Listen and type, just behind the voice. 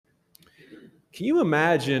Can you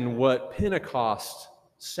imagine what Pentecost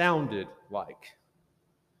sounded like?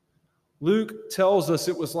 Luke tells us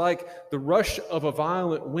it was like the rush of a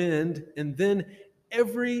violent wind, and then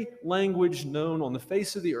every language known on the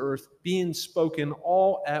face of the earth being spoken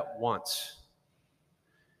all at once.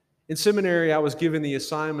 In seminary, I was given the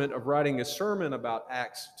assignment of writing a sermon about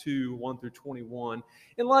Acts 2, 1 through 21.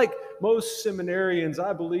 And like most seminarians,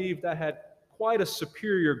 I believed I had quite a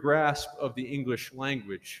superior grasp of the English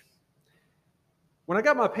language. When I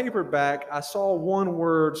got my paper back, I saw one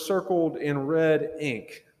word circled in red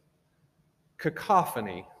ink: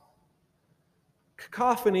 cacophony.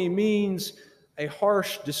 Cacophony means a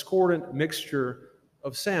harsh, discordant mixture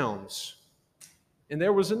of sounds. And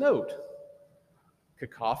there was a note.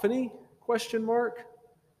 Cacophony? Question mark.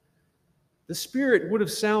 The Spirit would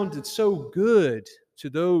have sounded so good to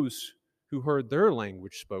those who heard their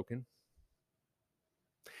language spoken.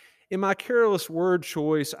 In my careless word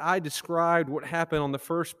choice, I described what happened on the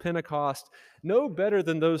first Pentecost no better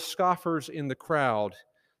than those scoffers in the crowd.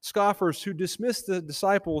 Scoffers who dismissed the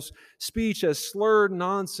disciples' speech as slurred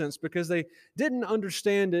nonsense because they didn't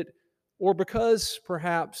understand it, or because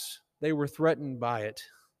perhaps they were threatened by it.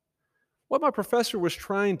 What my professor was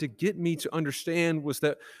trying to get me to understand was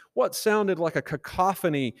that what sounded like a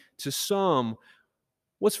cacophony to some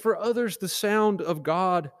was for others the sound of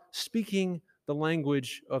God speaking the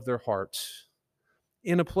language of their hearts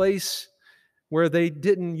in a place where they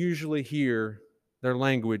didn't usually hear their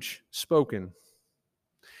language spoken.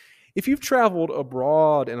 If you've traveled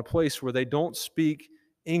abroad in a place where they don't speak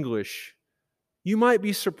English, you might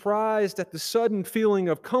be surprised at the sudden feeling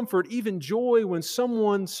of comfort, even joy, when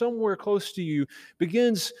someone somewhere close to you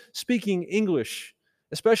begins speaking English,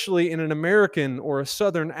 especially in an American or a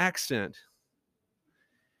Southern accent.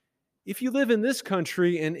 If you live in this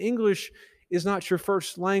country and English is not your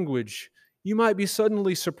first language, you might be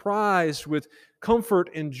suddenly surprised with comfort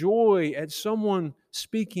and joy at someone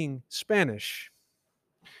speaking Spanish.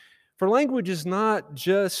 For language is not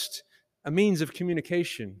just a means of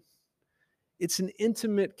communication. It's an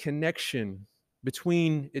intimate connection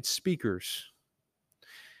between its speakers.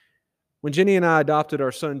 When Jenny and I adopted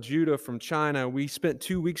our son Judah from China, we spent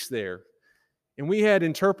 2 weeks there. And we had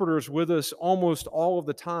interpreters with us almost all of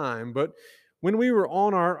the time. But when we were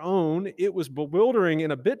on our own, it was bewildering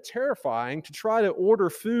and a bit terrifying to try to order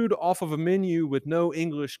food off of a menu with no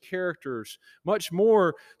English characters, much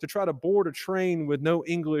more to try to board a train with no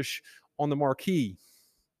English on the marquee.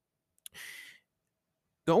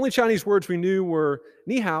 The only Chinese words we knew were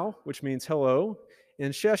ni hao, which means hello,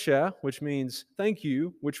 and xie xie, which means thank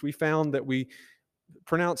you, which we found that we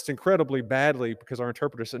pronounced incredibly badly because our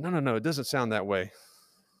interpreter said, no, it doesn't sound that way.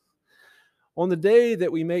 On the day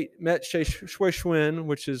that we met Shui Xuan,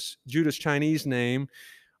 which is Judah's Chinese name,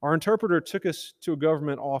 our interpreter took us to a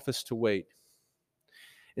government office to wait.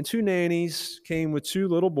 And 2 nannies came with 2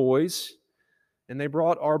 little boys, and they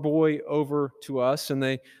brought our boy over to us, and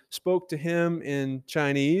they spoke to him in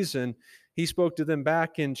Chinese, and he spoke to them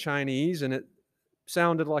back in Chinese, and it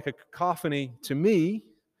sounded like a cacophony to me.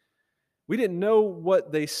 We didn't know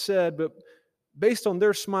what they said, but based on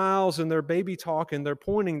their smiles and their baby talk and their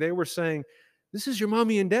pointing, they were saying, "This is your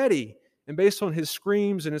mommy and daddy." And based on his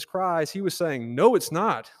screams and his cries, he was saying, "No, it's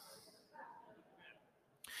not."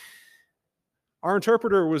 Our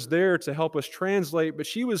interpreter was there to help us translate, but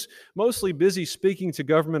she was mostly busy speaking to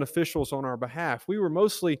government officials on our behalf. We were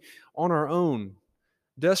mostly on our own,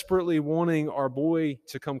 desperately wanting our boy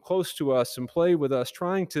to come close to us and play with us,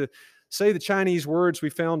 trying to say the Chinese words we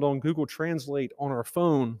found on Google Translate on our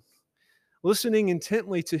phone, listening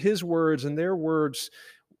intently to his words and their words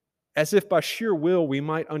as if by sheer will we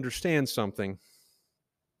might understand something.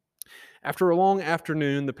 After a long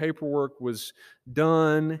afternoon, the paperwork was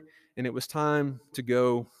done and it was time to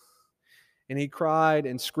go. And he cried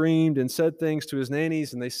and screamed and said things to his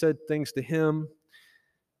nannies, and they said things to him.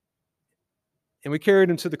 And we carried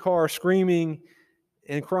him to the car screaming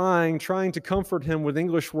and crying, trying to comfort him with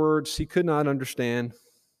English words he could not understand.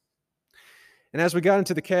 And as we got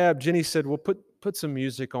into the cab, Jenny said, "Well, put some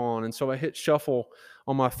music on." And so I hit shuffle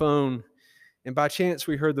on my phone, and by chance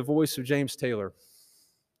we heard the voice of James Taylor.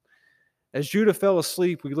 As Judah fell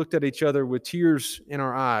asleep, we looked at each other with tears in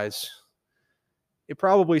our eyes. It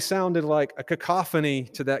probably sounded like a cacophony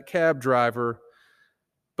to that cab driver,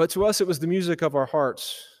 but to us it was the music of our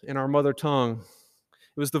hearts in our mother tongue.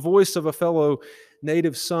 It was the voice of a fellow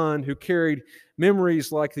native son who carried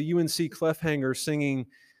memories like the UNC Cliffhanger singing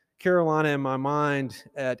Carolina in My Mind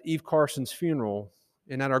at Eve Carson's funeral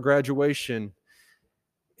and at our graduation.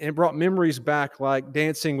 And it brought memories back like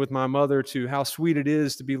dancing with my mother to How Sweet It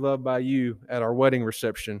Is to Be Loved by You at our wedding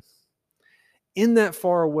reception. In that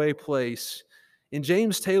faraway place, In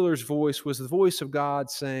James Taylor's voice was the voice of God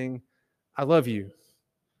saying, I love you,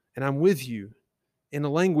 and I'm with you, in a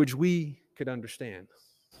language we could understand.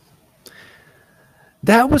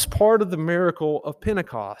 That was part of the miracle of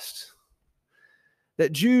Pentecost,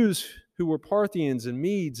 that Jews who were Parthians and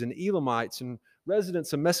Medes and Elamites and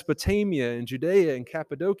residents of Mesopotamia and Judea and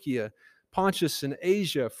Cappadocia, Pontus and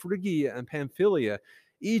Asia, Phrygia and Pamphylia,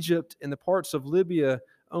 Egypt and the parts of Libya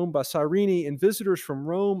owned by Cyrene, and visitors from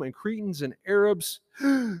Rome and Cretans and Arabs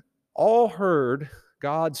all heard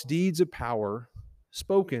God's deeds of power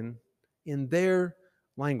spoken in their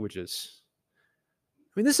languages.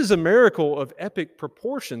 I mean, this is a miracle of epic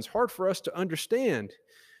proportions, hard for us to understand.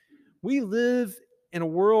 We live in a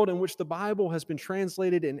world in which the Bible has been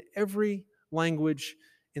translated in every language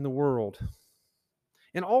in the world.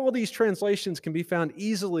 And all of these translations can be found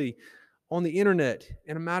easily on the internet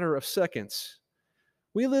in a matter of seconds.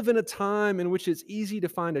 We live in a time in which it's easy to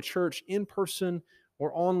find a church in person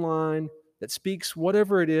or online that speaks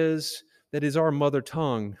whatever it is that is our mother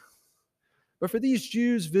tongue. But for these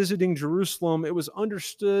Jews visiting Jerusalem, it was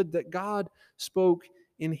understood that God spoke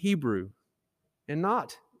in Hebrew and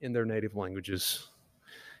not in their native languages.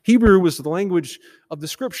 Hebrew was the language of the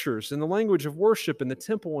scriptures and the language of worship in the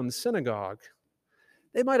temple and the synagogue.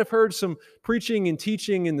 They might have heard some preaching and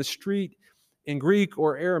teaching in the street in Greek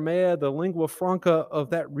or Aramaic, the lingua franca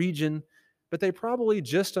of that region, but they probably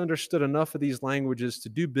just understood enough of these languages to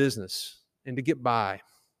do business and to get by.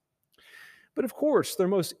 But of course, their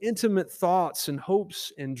most intimate thoughts and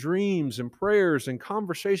hopes and dreams and prayers and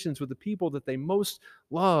conversations with the people that they most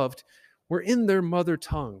loved were in their mother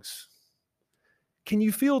tongues. Can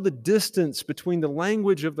you feel the distance between the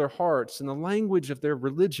language of their hearts and the language of their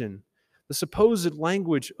religion, the supposed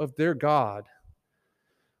language of their God?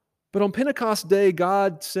 But on Pentecost Day,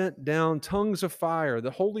 God sent down tongues of fire, the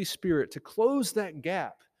Holy Spirit, to close that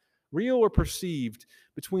gap, real or perceived,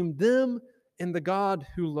 between them and the God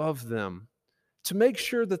who loved them, to make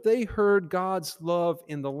sure that they heard God's love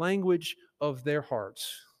in the language of their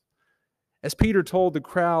hearts. As Peter told the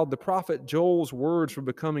crowd, the prophet Joel's words were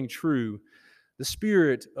becoming true. The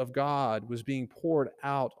Spirit of God was being poured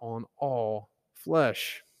out on all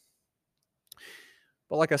flesh.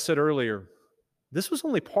 But like I said earlier, this was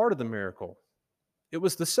only part of the miracle. It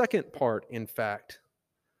was the second part, in fact.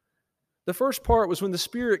 The first part was when the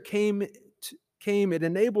Spirit came, it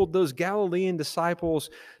enabled those Galilean disciples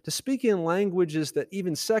to speak in languages that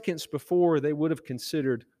even seconds before they would have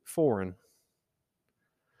considered foreign.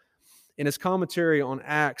 In his commentary on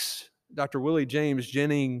Acts, Dr. Willie James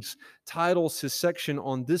Jennings titles his section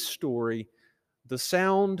on this story, "The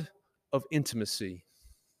Sound of Intimacy."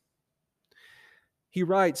 He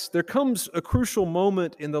writes, there comes a crucial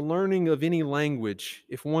moment in the learning of any language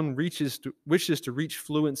if one wishes to reach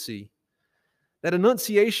fluency, that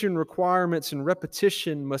enunciation requirements and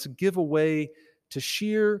repetition must give way to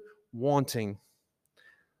sheer wanting.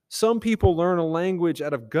 Some people learn a language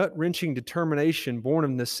out of gut-wrenching determination born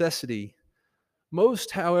of necessity.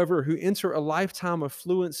 Most, however, who enter a lifetime of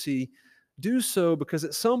fluency do so because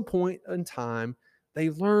at some point in time they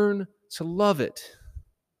learn to love it.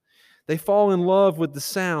 They fall in love with the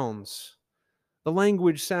sounds. The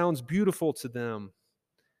language sounds beautiful to them,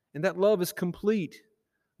 and that love is complete.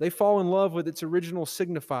 They fall in love with its original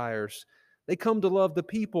signifiers. They come to love the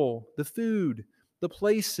people, the food, the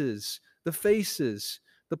places, the faces,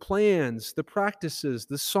 the plans, the practices,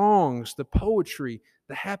 the songs, the poetry,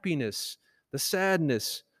 the happiness, the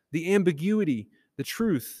sadness, the ambiguity, the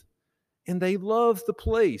truth. And they love the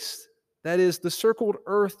place, that is, the circled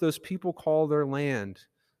earth those people call their land,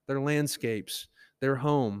 their landscapes, their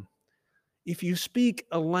home. If you speak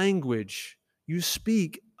a language, you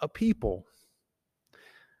speak a people.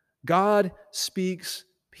 God speaks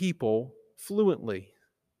people fluently.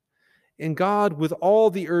 And God, with all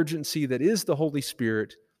the urgency that is the Holy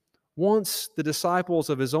Spirit, wants the disciples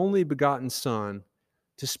of His only begotten Son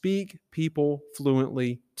to speak people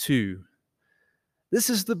fluently too. This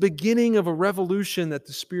is the beginning of a revolution that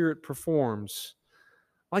the Spirit performs.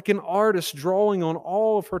 Like an artist drawing on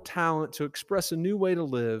all of her talent to express a new way to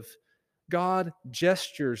live, God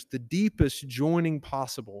gestures the deepest joining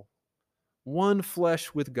possible, one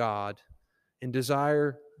flesh with God and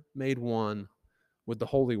desire made one with the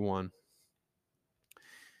Holy One.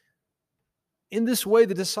 In this way,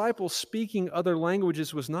 the disciples speaking other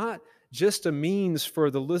languages was not just a means for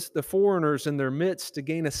the foreigners in their midst to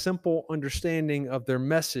gain a simple understanding of their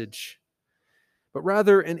message, but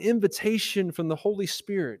rather an invitation from the Holy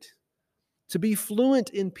Spirit to be fluent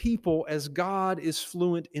in people as God is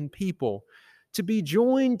fluent in people, to be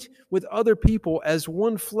joined with other people as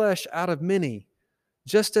one flesh out of many,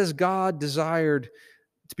 just as God desired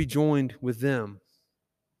to be joined with them.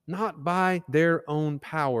 not by their own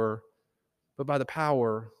power, but by the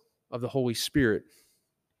power of the Holy Spirit.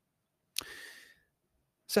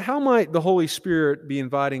 So, how might the Holy Spirit be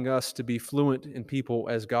inviting us to be fluent in people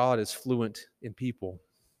as God is fluent in people?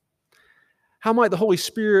 How might the Holy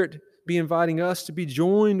Spirit be inviting us to be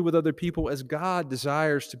joined with other people as God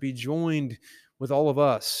desires to be joined with all of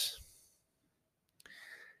us?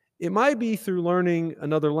 It might be through learning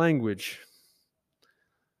another language.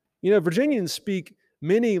 Virginians speak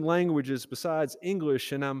many languages besides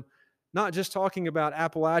English, and I'm not just talking about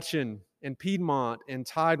Appalachian and Piedmont and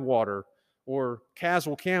Tidewater or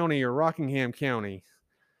Caswell County or Rockingham County.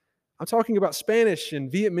 I'm talking about Spanish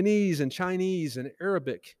and Vietnamese and Chinese and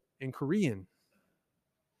Arabic and Korean.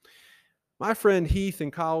 My friend Heath in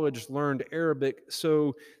college learned Arabic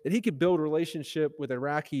so that he could build a relationship with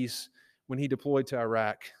Iraqis when he deployed to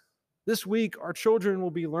Iraq. This week, our children will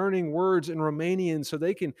be learning words in Romanian so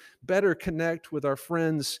they can better connect with our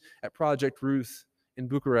friends at Project Ruth in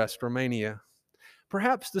Bucharest, Romania.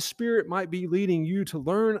 Perhaps the Spirit might be leading you to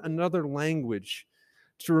learn another language,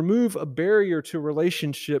 to remove a barrier to a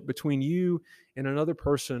relationship between you and another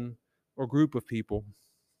person or group of people.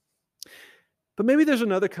 But maybe there's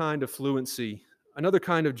another kind of fluency, another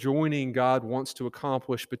kind of joining God wants to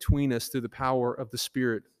accomplish between us through the power of the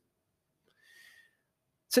Spirit.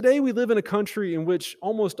 Today, we live in a country in which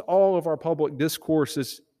almost all of our public discourse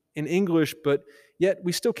is in English, but yet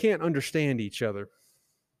we still can't understand each other.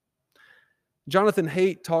 Jonathan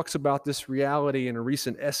Haidt talks about this reality in a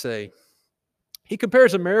recent essay. He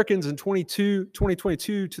compares Americans in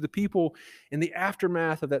 2022 to the people in the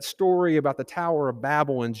aftermath of that story about the Tower of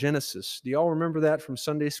Babel in Genesis. Do y'all remember that from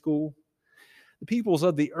Sunday school? The peoples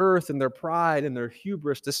of the earth in their pride and their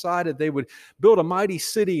hubris decided they would build a mighty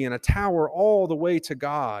city and a tower all the way to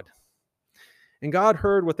God. And God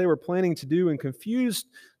heard what they were planning to do and confused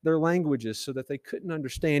their languages so that they couldn't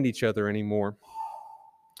understand each other anymore.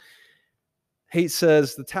 Haidt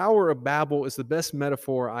says, the Tower of Babel is the best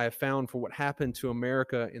metaphor I have found for what happened to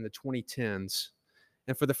America in the 2010s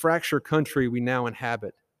and for the fractured country we now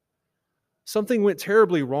inhabit. Something went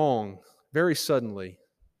terribly wrong very suddenly.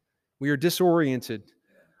 We are disoriented,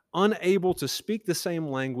 unable to speak the same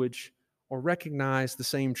language or recognize the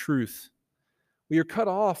same truth. We are cut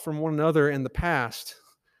off from one another in the past.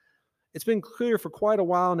 It's been clear for quite a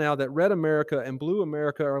while now that Red America and Blue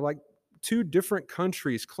America are like two different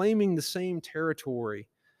countries claiming the same territory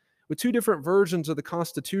with two different versions of the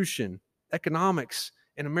Constitution, economics,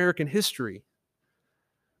 and American history.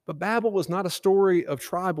 But Babel is not a story of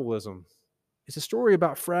tribalism. It's a story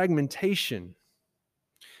about fragmentation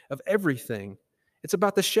of everything. It's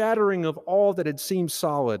about the shattering of all that had seemed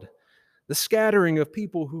solid, the scattering of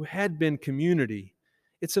people who had been community.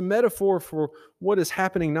 It's a metaphor for what is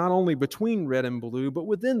happening not only between red and blue, but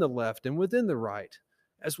within the left and within the right,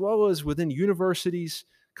 as well as within universities,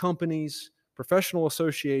 companies, professional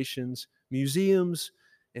associations, museums,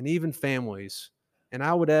 and even families. And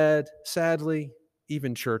I would add, sadly,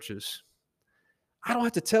 even churches. I don't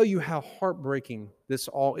have to tell you how heartbreaking this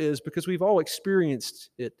all is because we've all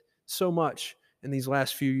experienced it so much in these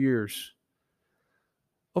last few years.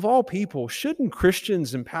 Of all people, shouldn't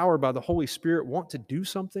Christians empowered by the Holy Spirit want to do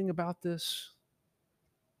something about this?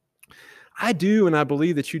 I do, and I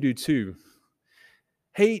believe that you do too.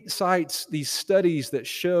 Haidt cites these studies that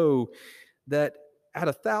show that out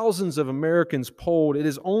of thousands of Americans polled, it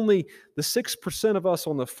is only the 6% of us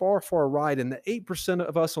on the far, far right and the 8%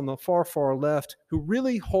 of us on the far, far left who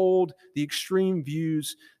really hold the extreme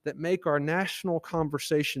views that make our national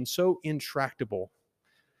conversation so intractable.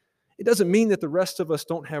 It doesn't mean that the rest of us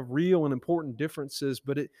don't have real and important differences,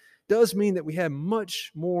 but it does mean that we have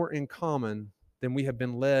much more in common than we have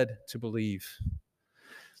been led to believe.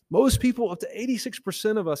 Most people, up to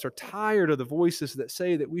 86% of us, are tired of the voices that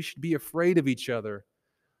say that we should be afraid of each other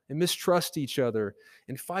and mistrust each other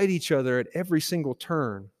and fight each other at every single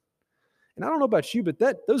turn. And I don't know about you, but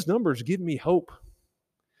those numbers give me hope.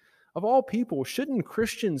 Of all people, shouldn't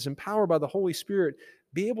Christians empowered by the Holy Spirit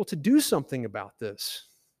be able to do something about this?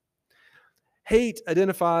 Haidt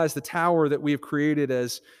identifies the tower that we have created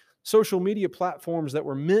as social media platforms that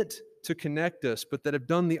were meant to connect us, but that have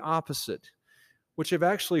done the opposite, which have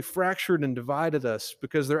actually fractured and divided us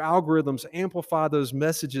because their algorithms amplify those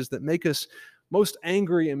messages that make us most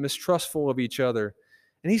angry and mistrustful of each other.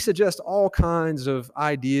 And he suggests all kinds of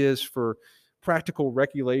ideas for practical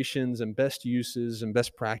regulations and best uses and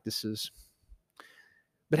best practices.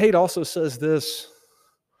 But Haidt also says this: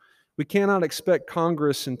 we cannot expect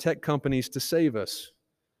Congress and tech companies to save us.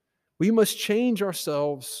 We must change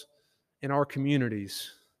ourselves and our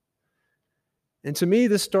communities. And to me,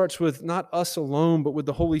 this starts with not us alone, but with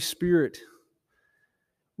the Holy Spirit.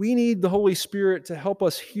 We need the Holy Spirit to help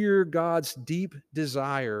us hear God's deep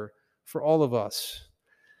desire for all of us.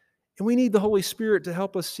 And we need the Holy Spirit to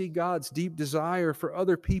help us see God's deep desire for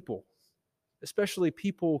other people, especially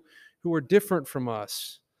people who are different from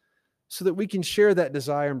us, so that we can share that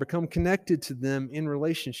desire and become connected to them in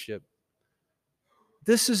relationship.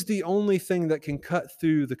 This is the only thing that can cut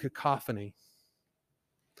through the cacophony.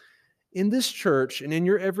 In this church and in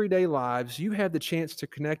your everyday lives, you have the chance to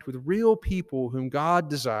connect with real people whom God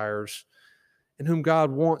desires and whom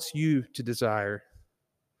God wants you to desire.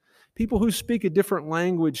 People who speak a different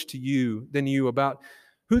language to you than you about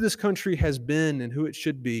who this country has been and who it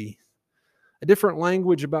should be. A different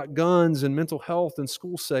language about guns and mental health and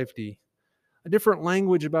school safety. A different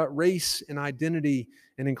language about race and identity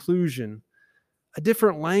and inclusion. A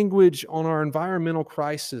different language on our environmental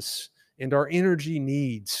crisis and our energy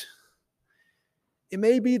needs. It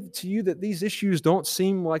may be to you that these issues don't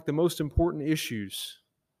seem like the most important issues.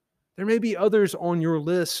 There may be others on your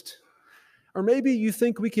list. Or maybe you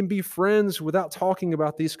think we can be friends without talking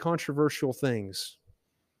about these controversial things.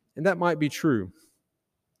 And that might be true.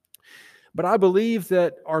 But I believe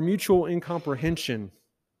that our mutual incomprehension,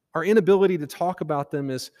 our inability to talk about them,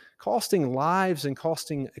 is costing lives and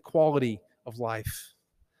costing a quality of life.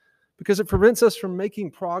 Because it prevents us from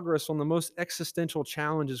making progress on the most existential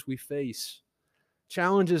challenges we face.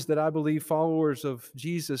 Challenges that I believe followers of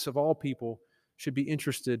Jesus, of all people, should be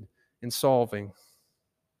interested in solving.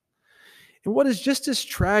 And what is just as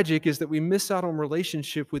tragic is that we miss out on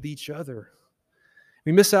relationship with each other.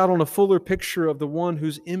 We miss out on a fuller picture of the one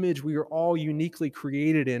whose image we are all uniquely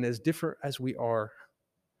created in, as different as we are.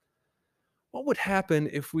 What would happen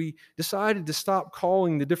if we decided to stop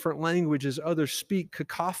calling the different languages others speak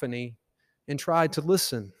cacophony and tried to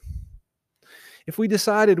listen? If we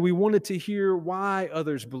decided we wanted to hear why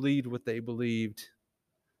others believed what they believed,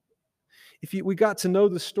 if we got to know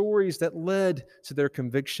the stories that led to their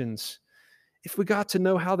convictions, if we got to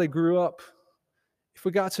know how they grew up, if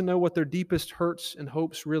we got to know what their deepest hurts and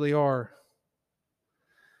hopes really are.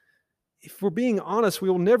 If we're being honest, we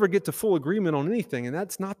will never get to full agreement on anything, and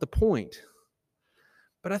that's not the point.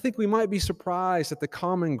 But I think we might be surprised at the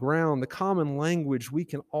common ground, the common language we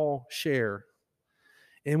can all share.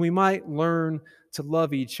 And we might learn to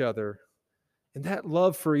love each other. And that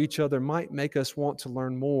love for each other might make us want to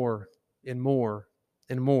learn more and more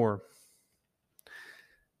and more.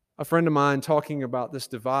 A friend of mine, talking about this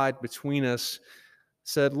divide between us,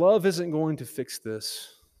 said, "Love isn't going to fix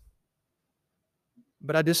this."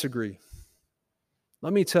 But I disagree.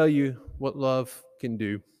 Let me tell you what love can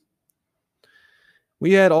do.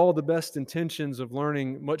 We had all the best intentions of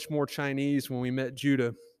learning much more Chinese when we met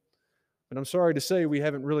Judah. But I'm sorry to say we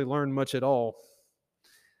haven't really learned much at all.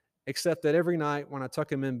 Except that every night when I tuck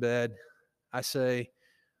him in bed, I say,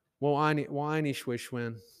 "Wo ni shui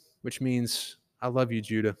shun," which means, "I love you,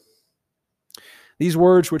 Judah." These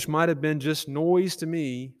words, which might have been just noise to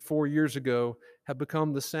me 4 years ago, have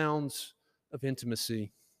become the sounds of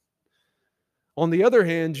intimacy. On the other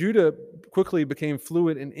hand, Judah quickly became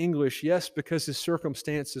fluent in English, yes, because his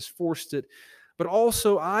circumstances forced it, but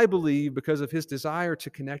also, I believe, because of his desire to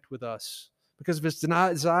connect with us, because of his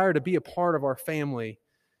desire to be a part of our family.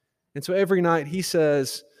 And so every night he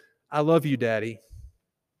says, "I love you, Daddy."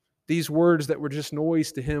 These words that were just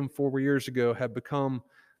noise to him 4 years ago have become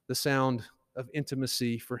the sound of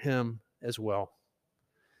intimacy for him as well.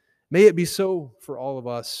 May it be so for all of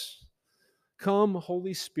us. Come,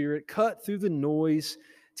 Holy Spirit, cut through the noise.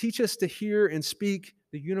 Teach us to hear and speak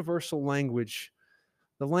the universal language,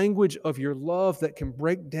 the language of your love that can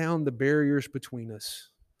break down the barriers between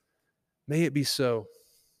us. May it be so.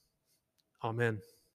 Amen.